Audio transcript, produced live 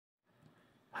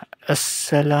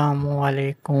Assalamu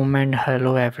alaikum and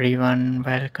hello everyone,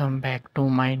 welcome back to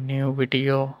my new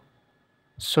video.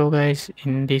 So guys,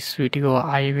 in this video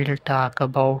I will talk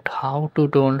about how to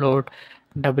download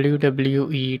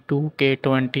WWE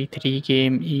 2K23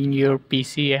 game in your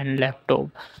PC and laptop.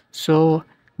 So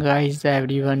guys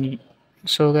everyone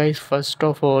so guys, first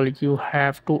of all you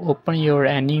have to open your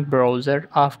any browser.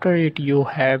 After it you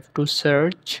have to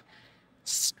search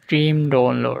stream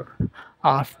download.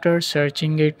 After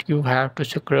searching it you have to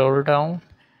scroll down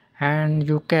and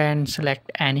you can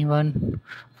select anyone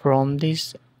from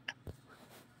this.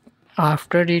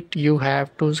 After it you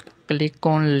have to click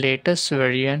on latest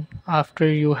version. After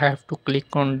you have to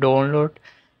click on download.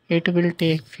 It will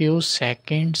take few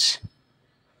seconds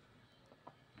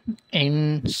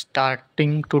in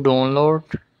starting to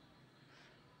download.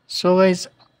 So guys,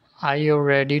 I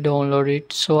already downloaded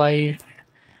it, so I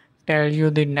tell you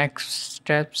the next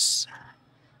steps.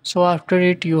 So after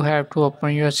it you have to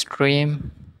open your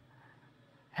stream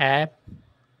app.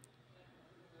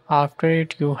 After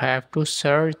it you have to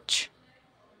search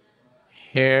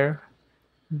here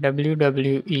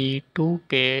WWE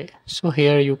 2K. So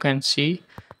here you can see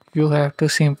you have to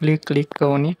simply click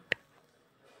on it.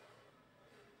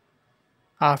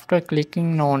 After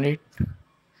clicking on it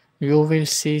you will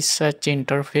see such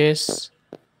interface.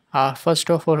 First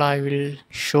of all I will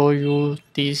show you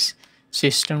this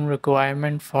system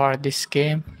requirement for this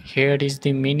game. Here is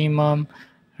the minimum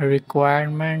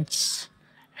requirements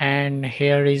and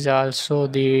here is also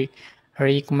the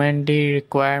recommended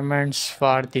requirements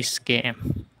for this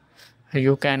game.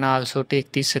 You can also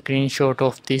take the screenshot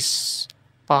of this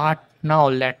part. Now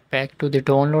let's back to the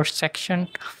download section.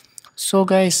 So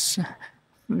guys,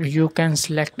 you can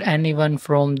select anyone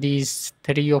from these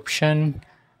three options: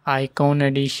 icon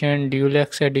edition,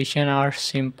 deluxe edition or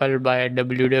simple by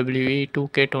WWE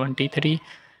 2K23.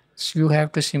 So you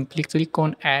have to simply click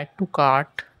on add to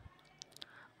cart.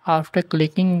 After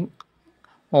clicking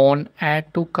on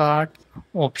add to cart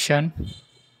option,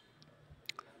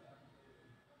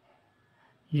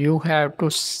 you have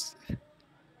to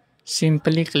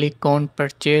simply click on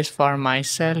purchase for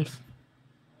myself.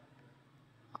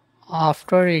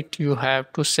 After it you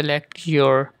have to select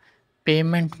your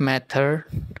payment method.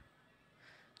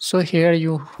 So here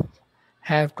you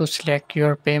have to select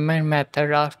your payment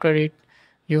method. After it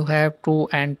you have to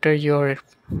enter your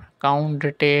account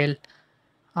detail.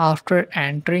 After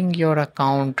entering your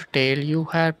account detail you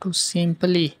have to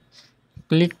simply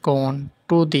click on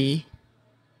to the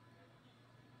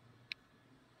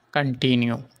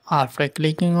continue. After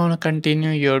clicking on continue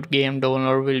your game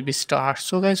download will be start.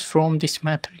 So guys, from this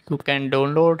method you can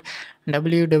download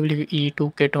WWE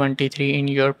 2K23 in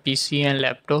your PC and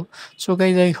laptop. So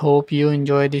guys, I hope you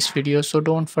enjoy this video, so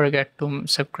don't forget to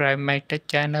subscribe my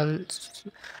channel.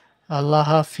 Allah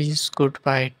Hafiz,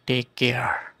 goodbye, take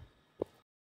care.